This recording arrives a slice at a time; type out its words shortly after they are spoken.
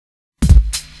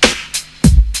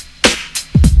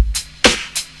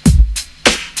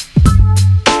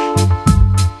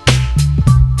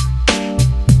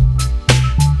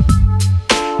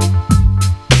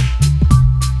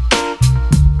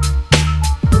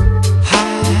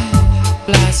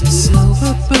flies a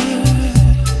silver bird.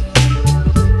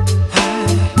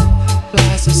 High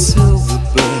flies a silver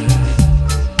bird.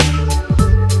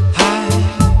 High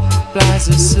flies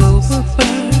a silver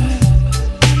bird.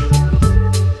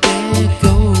 There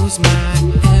goes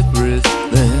my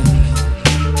everything.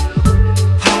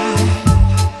 High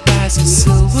flies a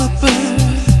silver bird.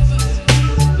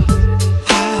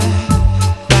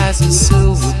 High flies a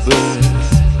silver bird.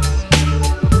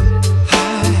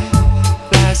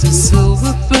 A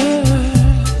silver bird,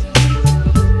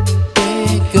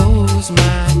 there goes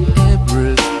my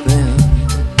everything.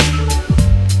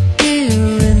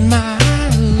 Here in my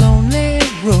lonely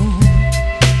room,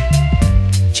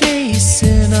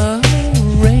 chasing a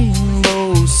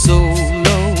rainbow so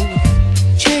low,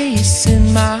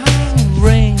 chasing my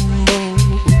rainbow.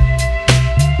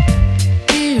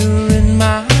 Here in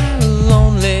my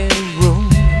lonely room,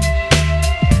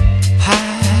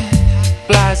 high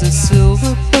flies a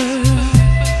silver bird.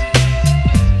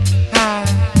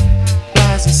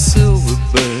 A silver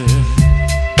bird.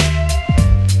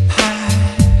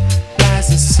 High flies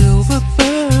a silver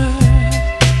bird.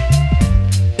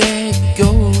 There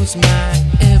goes my